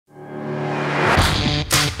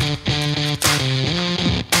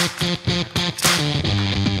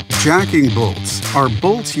Jacking bolts are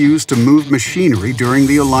bolts used to move machinery during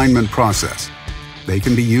the alignment process. They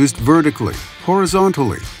can be used vertically,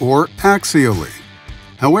 horizontally, or axially.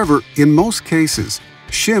 However, in most cases,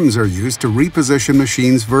 shims are used to reposition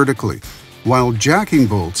machines vertically, while jacking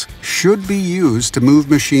bolts should be used to move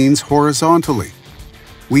machines horizontally.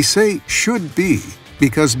 We say "should be"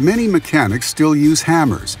 because many mechanics still use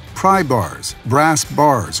hammers, pry bars, brass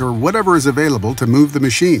bars, or whatever is available to move the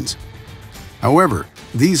machines. However,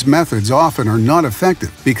 these methods often are not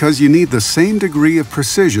effective because you need the same degree of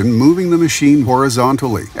precision moving the machine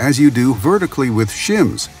horizontally as you do vertically with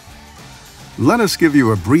shims. Let us give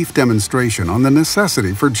you a brief demonstration on the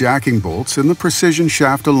necessity for jacking bolts in the precision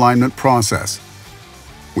shaft alignment process.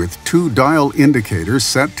 With 2 dial indicators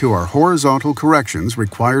set to our horizontal corrections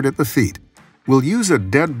required at the feet, we'll use a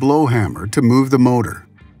dead blow hammer to move the motor.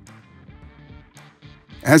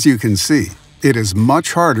 As you can see, it is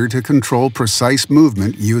much harder to control precise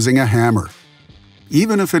movement using a hammer.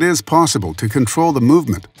 Even if it is possible to control the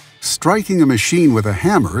movement, striking a machine with a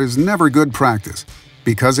hammer is never good practice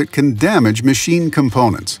because it can damage machine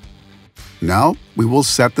components. Now, we will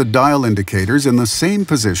set the dial indicators in the same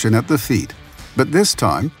position at the feet, but this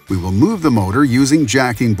time we will move the motor using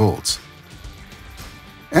jacking bolts.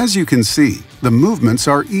 As you can see, the movements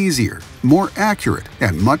are easier, more accurate,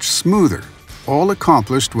 and much smoother, all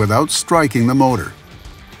accomplished without striking the motor.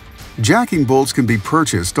 Jacking bolts can be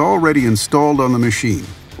purchased already installed on the machine,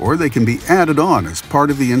 or they can be added on as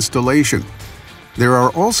part of the installation. There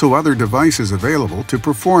are also other devices available to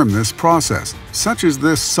perform this process, such as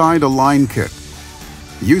this side align kit.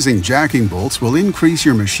 Using jacking bolts will increase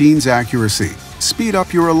your machine's accuracy, speed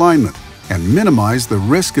up your alignment, and minimize the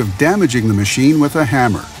risk of damaging the machine with a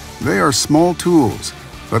hammer. They are small tools,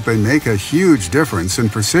 but they make a huge difference in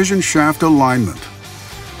precision shaft alignment.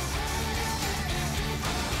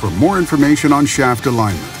 For more information on shaft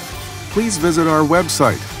alignment, please visit our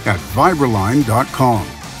website at vibraline.com.